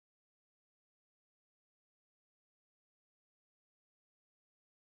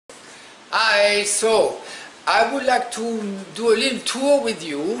Hi, so I would like to do a little tour with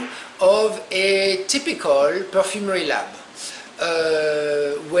you of a typical perfumery lab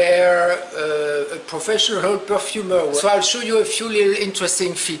where a professional perfumer works. So I'll show you a few little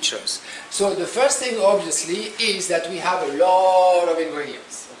interesting features. So the first thing obviously is that we have a lot of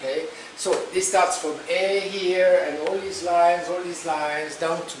ingredients, okay? So this starts from A here and all these lines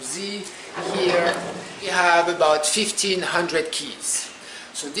down to Z here. We have about 1500 keys.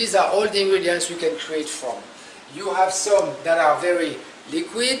 So these are all the ingredients we can create from. You have some that are very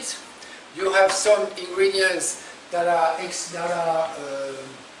liquid. You have some ingredients that are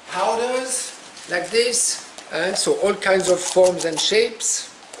powders like this. So all kinds of forms and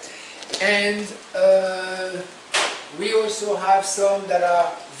shapes. And we also have some that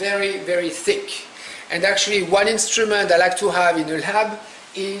are very, very thick. And actually one instrument I like to have in a lab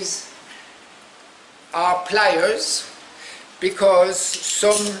are pliers, because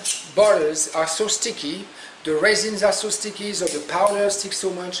some bottles are so sticky, the resins are so sticky, so the powder sticks so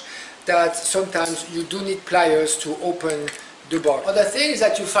much that sometimes you do need pliers to open the bottle. Other things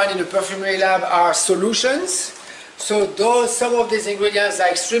that you find in the perfumery lab are solutions. So some of these ingredients are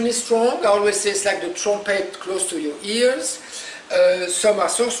extremely strong. I always say it's like the trumpet close to your ears. Some are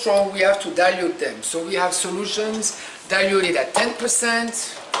so strong we have to dilute them. So we have solutions diluted at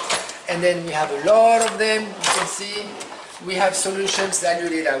 10%, and then we have a lot of them, you can see. We have solutions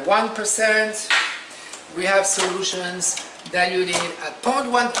diluted at 1%. We have solutions diluted at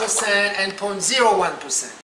 0.1% and 0.01%.